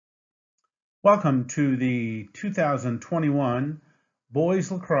Welcome to the 2021 Boys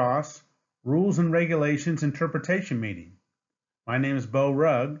Lacrosse Rules and Regulations Interpretation Meeting. My name is Bo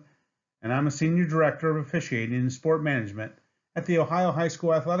Rugg, and I'm a Senior Director of Officiating and Sport Management at the Ohio High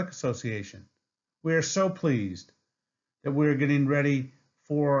School Athletic Association. We are so pleased that we are getting ready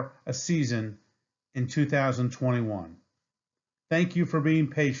for a season in 2021. Thank you for being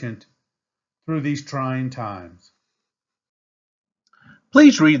patient through these trying times.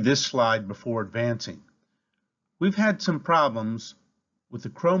 Please read this slide before advancing. We've had some problems with the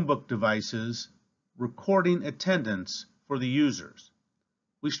Chromebook devices recording attendance for the users.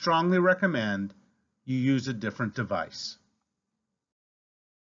 We strongly recommend you use a different device.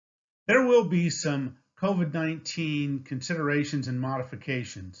 There will be some COVID-19 considerations and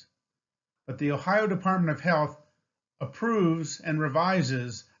modifications, but the Ohio Department of Health approves and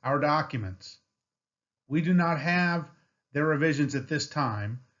revises our documents. We do not have their revisions at this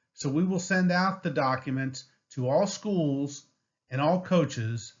time, so we will send out the documents to all schools and all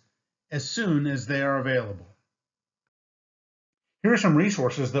coaches as soon as they are available. Here are some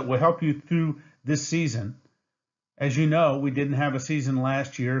resources that will help you through this season. As you know, we didn't have a season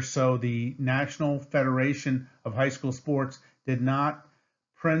last year, so the National Federation of High School Sports did not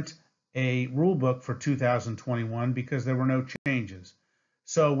print a rule book for 2021 because there were no changes.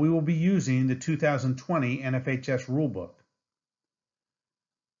 So we will be using the 2020 NFHS rulebook.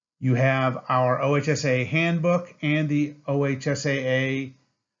 You have our OHSAA handbook and the OHSAA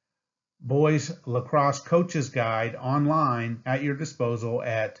Boys Lacrosse Coaches Guide online at your disposal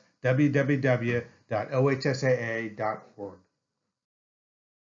at www.ohsaa.org.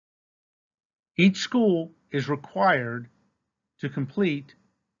 Each school is required to complete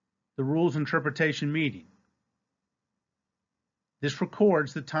the rules interpretation meeting. This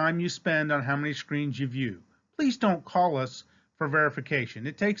records the time you spend on how many screens you view. Please don't call us for verification.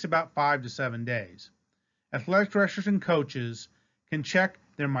 It takes about 5 to 7 days. Athletic directors and coaches can check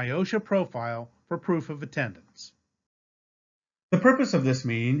their myOHSAA profile for proof of attendance. The purpose of this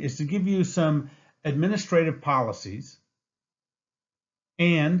meeting is to give you some administrative policies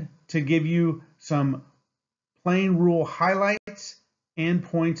and to give you some plain rule highlights and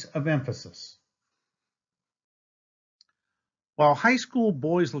points of emphasis. While high school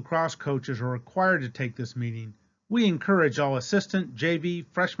boys lacrosse coaches are required to take this meeting, we encourage all assistant, JV,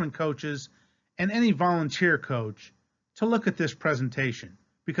 freshman coaches, and any volunteer coach to look at this presentation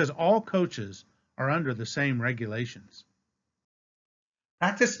because all coaches are under the same regulations.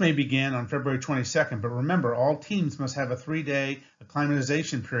 Practice may begin on February 22nd, but remember, all teams must have a 3-day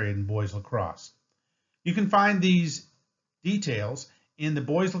acclimatization period in boys lacrosse. You can find these details in the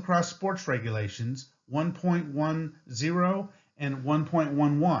Boys Lacrosse Sports Regulations 1.10 and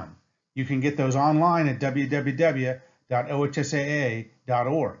 1.11. You can get those online at www.ohsaa.org.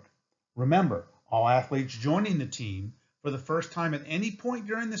 Remember, all athletes joining the team for the first time at any point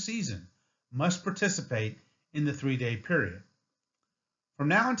during the season must participate in the 3-day period. From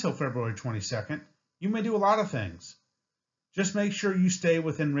now until February 22nd, you may do a lot of things. Just make sure you stay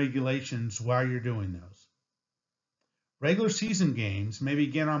within regulations while you're doing those. Regular season games may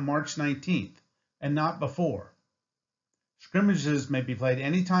begin on March 19th and not before. Scrimmages may be played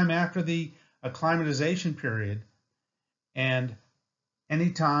anytime after the acclimatization period and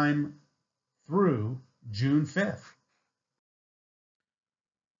anytime through June 5th.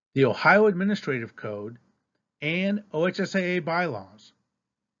 The Ohio Administrative Code and OHSAA bylaws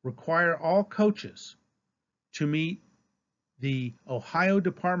require all coaches to meet the Ohio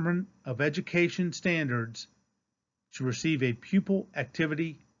Department of Education standards to receive a pupil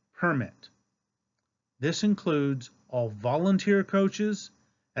activity permit. This includes all volunteer coaches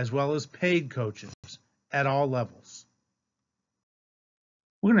as well as paid coaches at all levels.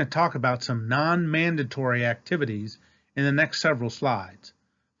 We're going to talk about some non-mandatory activities in the next several slides.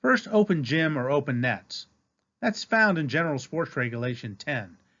 First, open gym or open nets. That's found in General Sports Regulation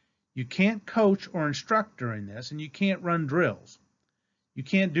 10. You can't coach or instruct during this, and you can't run drills. You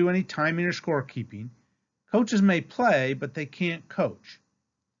can't do any timing or scorekeeping. Coaches may play, but they can't coach.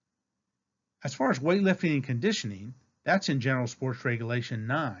 As far as weightlifting and conditioning, that's in General Sports Regulation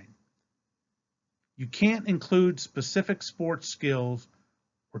 9. You can't include specific sports skills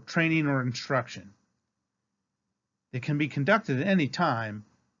or training or instruction. They can be conducted at any time,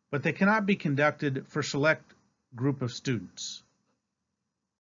 but they cannot be conducted for select group of students.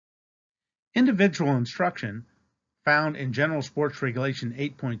 Individual instruction, found in General Sports Regulation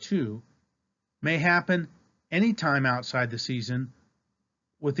 8.2, may happen anytime outside the season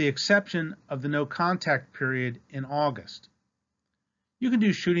with the exception of the no contact period in August. You can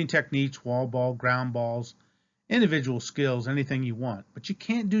do shooting techniques, wall ball, ground balls, individual skills, anything you want, but you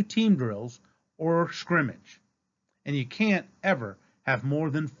can't do team drills or scrimmage, and you can't ever have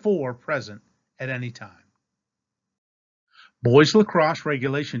more than 4 present at any time. Boys Lacrosse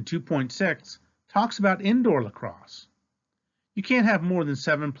Regulation 2.6 talks about indoor lacrosse. You can't have more than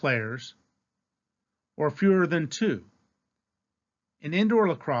 7 players or fewer than 2. In indoor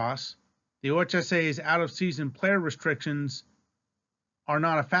lacrosse, the OHSAA's out-of-season player restrictions are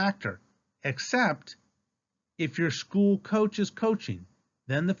not a factor, except if your school coach is coaching,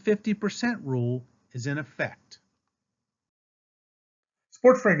 then the 50% rule is in effect.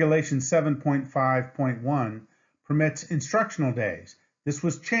 Sports Regulation 7.5.1 permits instructional days. This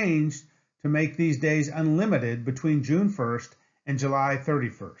was changed to make these days unlimited between June 1st and July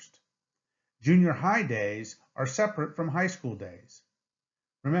 31st. Junior high days are separate from high school days.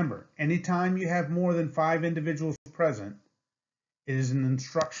 Remember, anytime you have more than 5 individuals present, it is an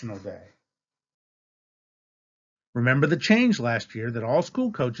instructional day. Remember the change last year that all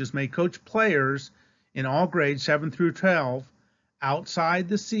school coaches may coach players in all grades 7 through 12 outside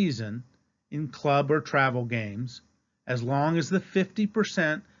the season in club or travel games, as long as the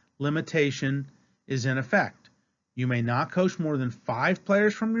 50% limitation is in effect. You may not coach more than 5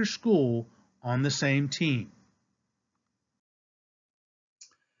 players from your school on the same team.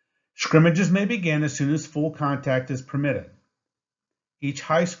 Scrimmages may begin as soon as full contact is permitted. Each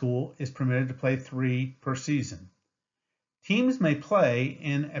high school is permitted to play 3 per season. Teams may play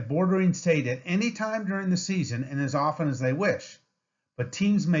in a bordering state at any time during the season and as often as they wish, but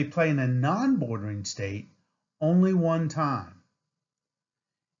teams may play in a non-bordering state only one time.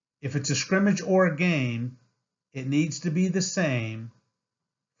 If it's a scrimmage or a game, it needs to be the same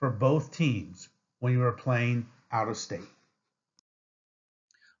for both teams when you are playing out of state.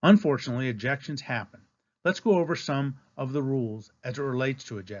 Unfortunately, ejections happen. Let's go over some of the rules as it relates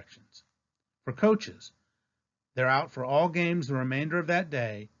to ejections. For coaches, they're out for all games the remainder of that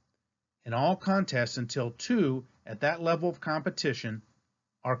day and all contests until 2 at that level of competition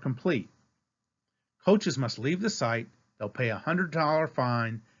are complete. Coaches must leave the site, they'll pay a $100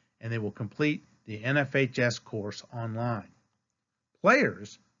 fine, and they will complete the NFHS course online.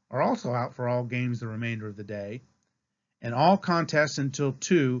 Players are also out for all games the remainder of the day, and all contests until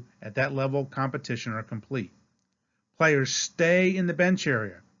 2 at that level of competition are complete. Players stay in the bench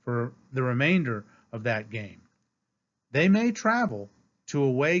area for the remainder of that game. They may travel to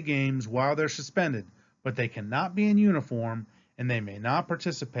away games while they're suspended, but they cannot be in uniform and they may not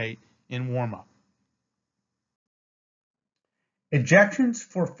participate in warm-up. Ejections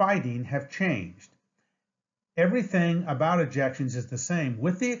for fighting have changed. Everything about ejections is the same,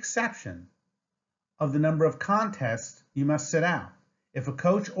 with the exception of the number of contests you must sit out. If a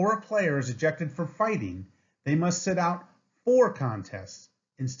coach or a player is ejected for fighting, they must sit out 4 contests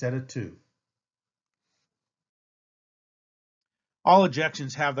instead of 2. All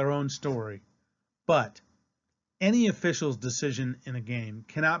ejections have their own story, but any official's decision in a game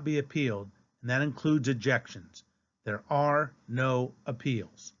cannot be appealed, and that includes ejections. There are no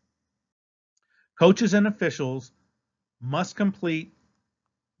appeals. Coaches and officials must complete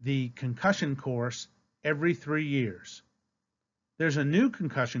the concussion course every 3 years. There's a new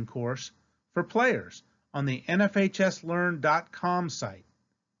concussion course for players on the NFHSlearn.com site.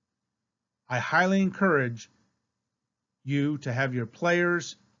 I highly encourage you to have your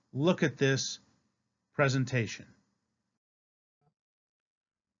players look at this presentation.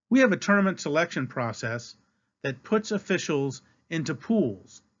 We have a tournament selection process that puts officials into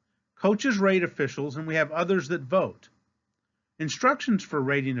pools. Coaches rate officials, and we have others that vote. Instructions for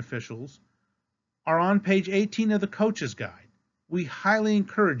rating officials are on page 18 of the Coach's Guide. We highly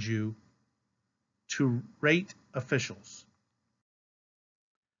encourage you to rate officials.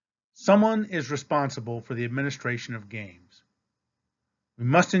 Someone is responsible for the administration of games. We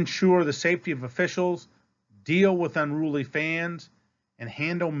must ensure the safety of officials, deal with unruly fans, and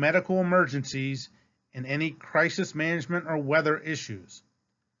handle medical emergencies and any crisis management or weather issues.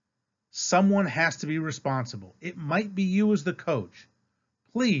 Someone has to be responsible. It might be you as the coach.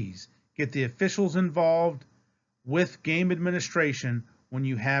 Please get the officials involved with game administration when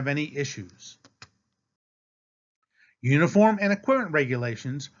you have any issues. Uniform and equipment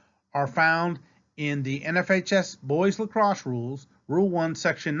regulations are found in the NFHS Boys Lacrosse Rules, Rule 1,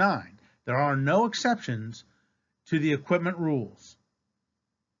 Section 9. There are no exceptions to the equipment rules.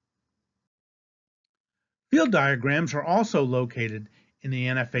 Field diagrams are also located in the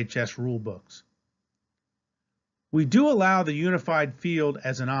NFHS rule books. We do allow the unified field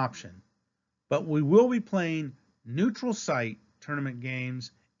as an option, but we will be playing neutral site tournament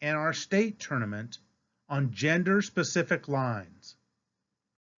games and our state tournament on gender-specific lines.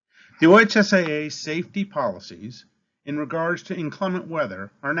 The OHSAA safety policies in regards to inclement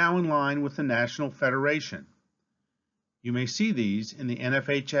weather are now in line with the National Federation. You may see these in the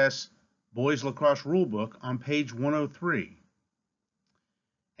NFHS Boys Lacrosse Rulebook on page 103.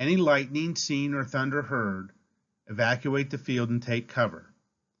 Any lightning seen or thunder heard, evacuate the field and take cover.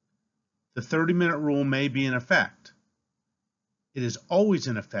 The 30-minute rule may be in effect. It is always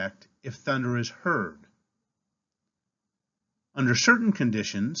in effect if thunder is heard. Under certain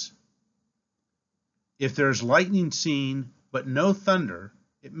conditions, if there is lightning seen but no thunder,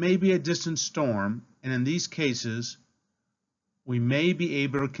 it may be a distant storm, and in these cases, we may be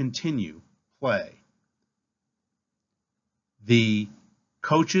able to continue play. The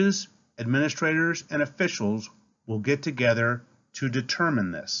coaches, administrators, and officials will get together to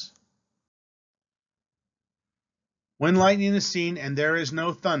determine this. When lightning is seen and there is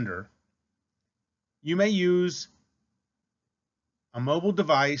no thunder, you may use a mobile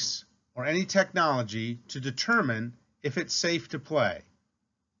device or any technology to determine if it's safe to play.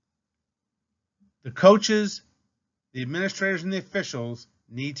 The coaches, the administrators, and the officials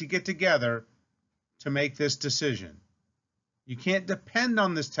need to get together to make this decision. You can't depend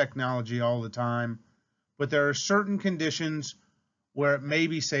on this technology all the time, but there are certain conditions where it may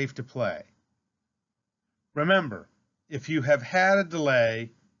be safe to play. Remember, if you have had a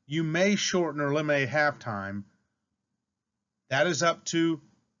delay, you may shorten or eliminate halftime. That is up to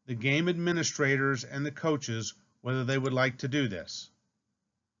the game administrators and the coaches whether they would like to do this.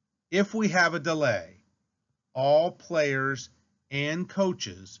 If we have a delay, all players and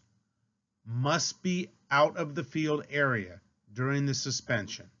coaches must be out of the field area during the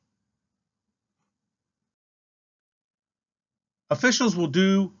suspension. Officials will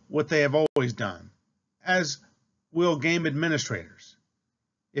do what they have always done, as will game administrators.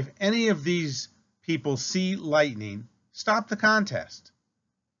 If any of these people see lightning, stop the contest.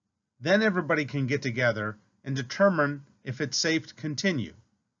 Then everybody can get together and determine if it's safe to continue.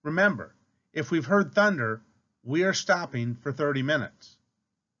 Remember, if we've heard thunder, we are stopping for 30 minutes.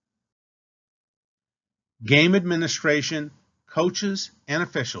 Game administration, coaches, and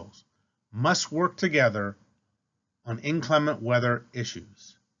officials must work together on inclement weather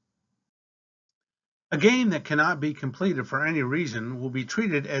issues. A game that cannot be completed for any reason will be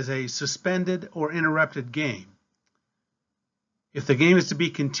treated as a suspended or interrupted game. If the game is to be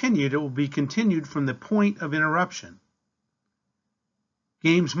continued, it will be continued from the point of interruption.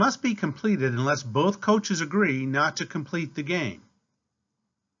 Games must be completed unless both coaches agree not to complete the game.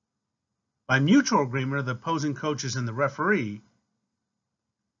 By mutual agreement of the opposing coaches and the referee,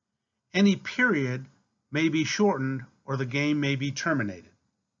 any period may be shortened or the game may be terminated.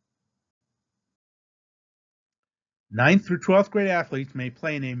 9th through 12th grade athletes may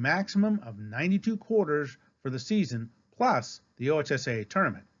play in a maximum of 92 quarters for the season, plus the OHSAA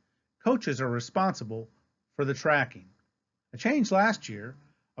tournament. Coaches are responsible for the tracking. A change last year,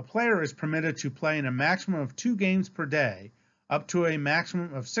 a player is permitted to play in a maximum of 2 games per day, up to a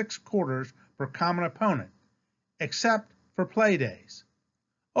maximum of 6 quarters per common opponent, except for play days.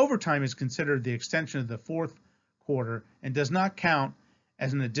 Overtime is considered the extension of the 4th quarter and does not count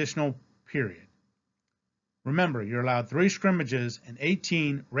as an additional period. Remember, you're allowed 3 scrimmages and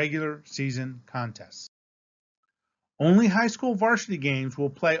 18 regular season contests. Only high school varsity games will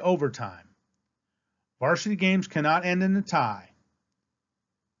play overtime. Varsity games cannot end in a tie.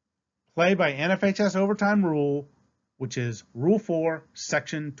 Play by NFHS overtime rule, which is Rule 4,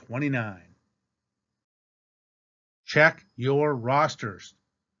 Section 29. Check your rosters.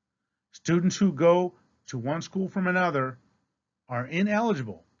 Students who go to one school from another are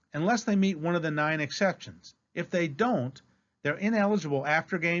ineligible unless they meet one of the 9 exceptions. If they don't, they're ineligible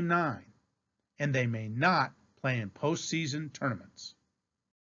after Game 9, and they may not play in postseason tournaments.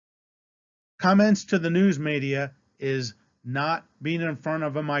 Comments to the news media is not being in front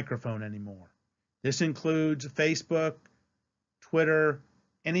of a microphone anymore. This includes Facebook, Twitter,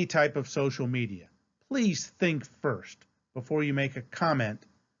 any type of social media. Please think first before you make a comment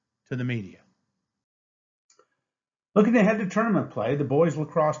to the media. Looking ahead to tournament play, the boys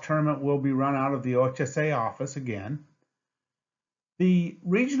lacrosse tournament will be run out of the OHSAA office again. The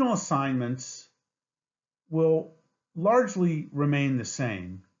regional assignments will largely remain the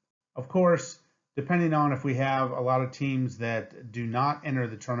same. Of course, depending on if we have a lot of teams that do not enter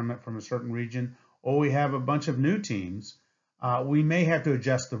the tournament from a certain region, or we have a bunch of new teams, we may have to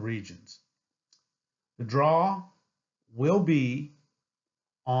adjust the regions. The draw will be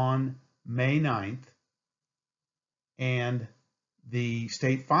on May 9th, and the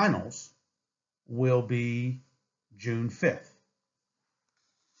state finals will be June 5th.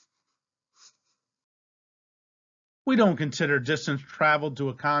 We don't consider distance traveled to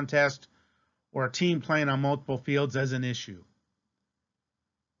a contest or a team playing on multiple fields as an issue.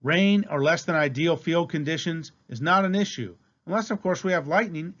 Rain or less than ideal field conditions is not an issue, unless of course we have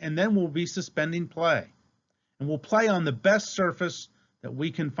lightning, and then we'll be suspending play. And we'll play on the best surface that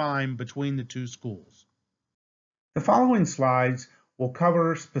we can find between the two schools. The following slides will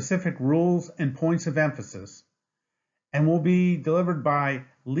cover specific rules and points of emphasis, and will be delivered by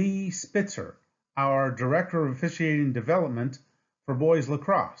Lee Spitzer, our Director of Officiating Development for Boys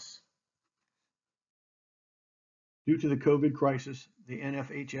Lacrosse. Due to the COVID crisis, the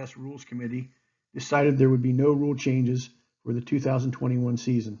NFHS Rules Committee decided there would be no rule changes for the 2021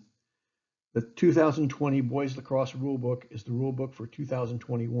 season. The 2020 Boys Lacrosse Rulebook is the rulebook for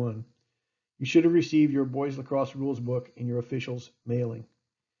 2021. You should have received your Boys Lacrosse Rules book in your official's mailing.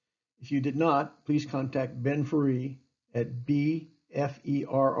 If you did not, please contact Ben Ferree at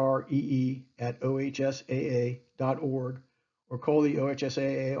bferree@ohsaa.org or call the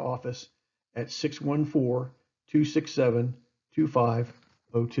OHSAA office at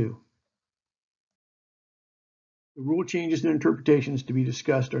 614-267-2502. The rule changes and interpretations to be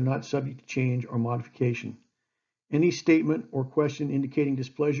discussed are not subject to change or modification. Any statement or question indicating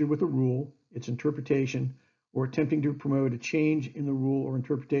displeasure with a rule, its interpretation, or attempting to promote a change in the rule or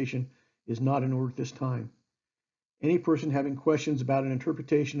interpretation is not in order at this time. Any person having questions about an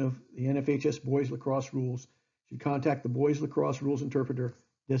interpretation of the NFHS Boys Lacrosse rules should contact the Boys Lacrosse Rules interpreter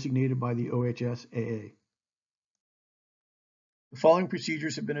designated by the OHSAA. The following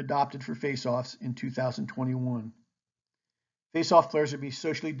procedures have been adopted for face-offs in 2021. Face-off players will be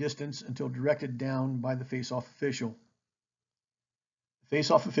socially distanced until directed down by the face-off official. The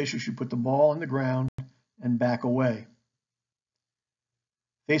face-off official should put the ball on the ground and back away.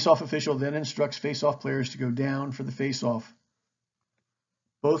 Face-off official then instructs face-off players to go down for the face-off.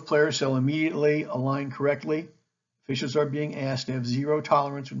 Both players shall immediately align correctly. Officials are being asked to have zero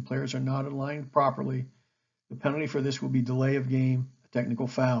tolerance when players are not aligned properly. The penalty for this will be delay of game, a technical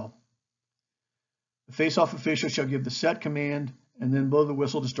foul. The face-off official shall give the set command and then blow the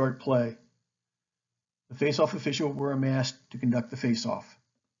whistle to start play. The face-off official will wear a mask to conduct the face-off.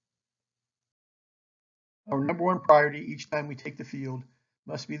 Our number one priority each time we take the field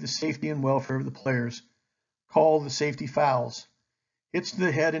must be the safety and welfare of the players. Call the safety fouls. Hits to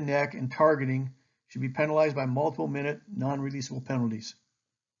the head and neck and targeting should be penalized by multiple minute non-releasable penalties.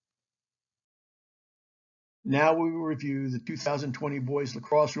 Now we will review the 2020 Boys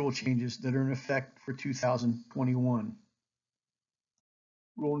Lacrosse rule changes that are in effect for 2021.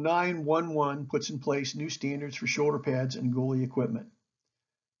 Rule 9.1.1 puts in place new standards for shoulder pads and goalie equipment.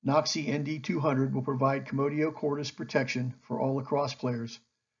 NOXI ND 200 will provide Commodio Cordis protection for all lacrosse players.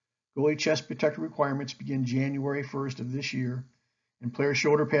 Goalie chest protector requirements begin January 1st of this year, and player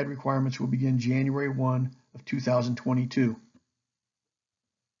shoulder pad requirements will begin January 1 of 2022.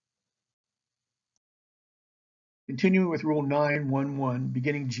 Continuing with Rule 9.1.1,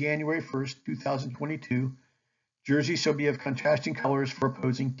 beginning January 1st, 2022, jerseys shall be of contrasting colors for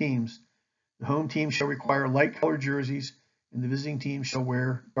opposing teams. The home team shall require light-colored jerseys, and the visiting team shall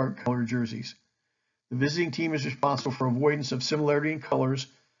wear dark-colored jerseys. The visiting team is responsible for avoidance of similarity in colors,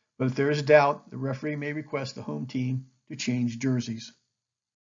 but if there is doubt, the referee may request the home team to change jerseys.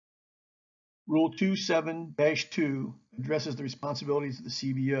 Rule 27-2 addresses the responsibilities of the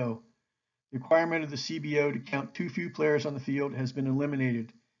CBO. The requirement of the CBO to count too few players on the field has been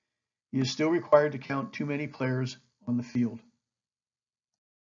eliminated. He is still required to count too many players on the field.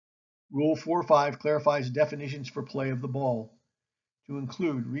 Rule 4.5 clarifies definitions for play of the ball to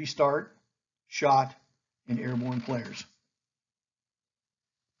include restart, shot, and airborne players.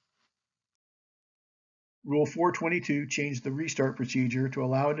 Rule 4.22 changed the restart procedure to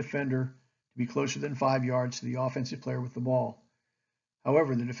allow a defender to be closer than 5 yards to the offensive player with the ball.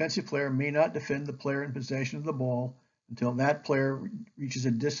 However, the defensive player may not defend the player in possession of the ball until that player reaches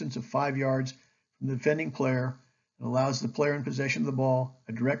a distance of 5 yards from the defending player and allows the player in possession of the ball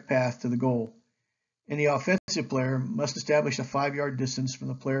a direct path to the goal. Any offensive player must establish a 5-yard distance from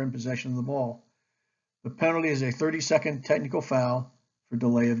the player in possession of the ball. The penalty is a 30-second technical foul for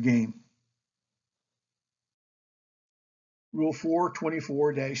delay of game. Rule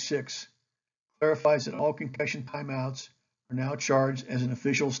 4.24-6 clarifies that all concussion timeouts are now charged as an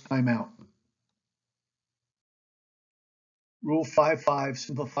official's timeout. Rule 5.5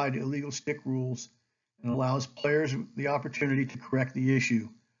 simplified illegal stick rules and allows players the opportunity to correct the issue.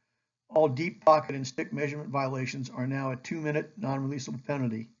 All deep pocket and stick measurement violations are now a 2-minute non-releasable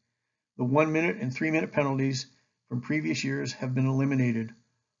penalty. The 1-minute and 3-minute penalties from previous years have been eliminated.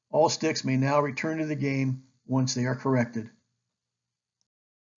 All sticks may now return to the game once they are corrected.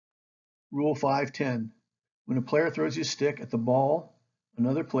 Rule 5.10. When a player throws his stick at the ball,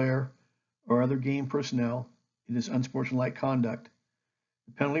 another player, or other game personnel, it is unsportsmanlike conduct.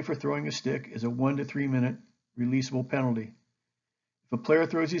 The penalty for throwing a stick is a 1 to 3 minute releasable penalty. If a player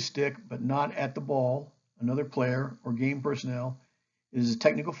throws his stick but not at the ball, another player, or game personnel, it is a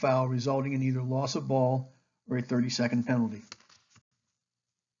technical foul resulting in either loss of ball or a 30-second penalty.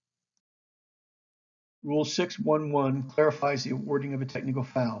 Rule 611 clarifies the awarding of a technical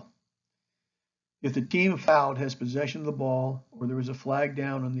foul. If the team fouled has possession of the ball or there is a flag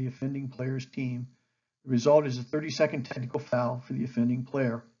down on the offending player's team, the result is a 30-second technical foul for the offending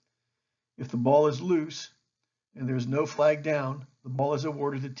player. If the ball is loose and there is no flag down, the ball is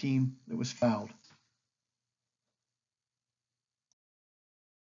awarded to the team that was fouled.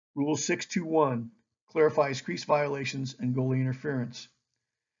 Rule 621 clarifies crease violations and goalie interference.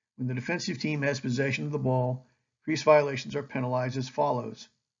 When the defensive team has possession of the ball, crease violations are penalized as follows.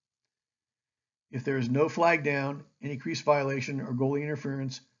 If there is no flag down, any crease violation or goalie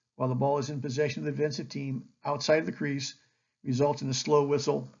interference while the ball is in possession of the defensive team outside of the crease results in a slow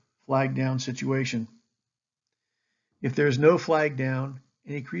whistle flag down situation. If there is no flag down,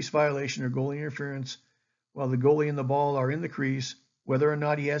 any crease violation or goalie interference while the goalie and the ball are in the crease, whether or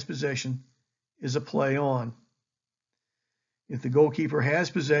not he has possession, is a play on. If the goalkeeper has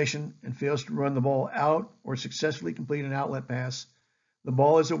possession and fails to run the ball out or successfully complete an outlet pass, the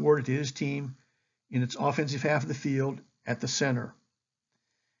ball is awarded to his team in its offensive half of the field at the center.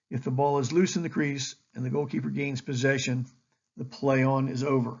 If the ball is loose in the crease and the goalkeeper gains possession, the play on is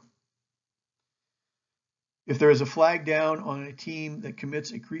over. If there is a flag down on a team that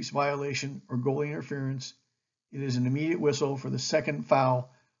commits a crease violation or goalie interference, it is an immediate whistle for the second foul,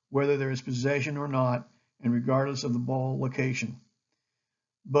 whether there is possession or not, and regardless of the ball location.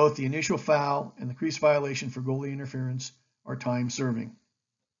 Both the initial foul and the crease violation for goalie interference are time-serving.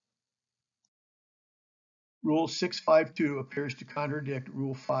 Rule 652 appears to contradict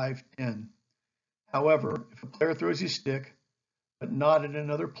Rule 510. However, if a player throws his stick, but not at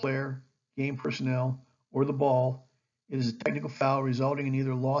another player, game personnel, or the ball, it is a technical foul resulting in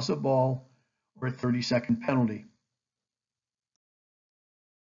either loss of ball or a 30-second penalty.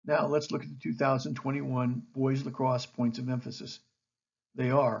 Now let's look at the 2021 Boys Lacrosse points of emphasis.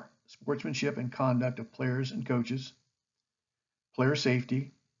 They are sportsmanship and conduct of players and coaches, player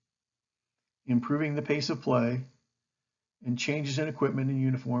safety, improving the pace of play, and changes in equipment and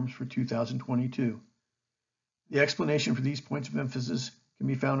uniforms for 2022. The explanation for these points of emphasis can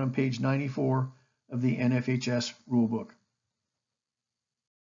be found on page 94 of the NFHS rulebook.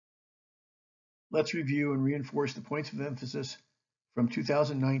 Let's review and reinforce the points of emphasis from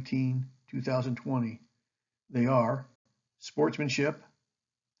 2019-2020. They are sportsmanship,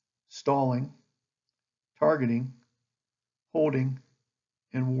 stalling, targeting, holding,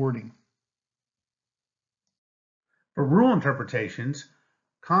 and warding. For rule interpretations,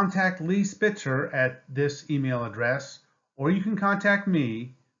 contact Lee Spitzer at this email address, or you can contact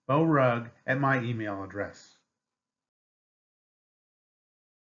me, Bo Rugg, at my email address.